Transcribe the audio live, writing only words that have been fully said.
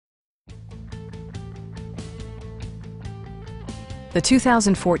the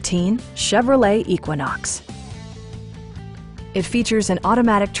 2014 Chevrolet Equinox. It features an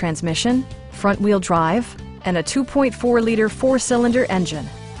automatic transmission, front-wheel drive, and a 2.4-liter four-cylinder engine.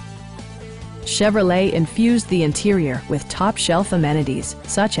 Chevrolet infused the interior with top-shelf amenities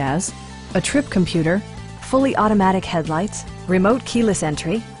such as a trip computer, fully automatic headlights, remote keyless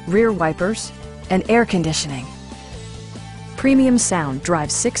entry, rear wipers, and air conditioning. Premium sound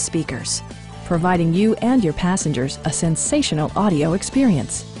drives 6 speakers, providing you and your passengers a sensational audio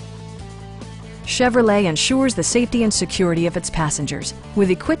experience. Chevrolet ensures the safety and security of its passengers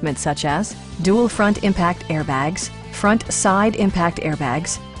with equipment such as dual front impact airbags, front side impact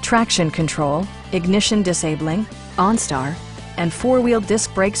airbags, traction control, ignition disabling, OnStar, and 4-wheel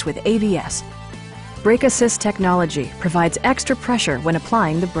disc brakes with ABS. Brake Assist technology provides extra pressure when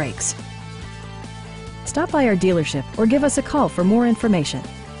applying the brakes. Stop by our dealership or give us a call for more information.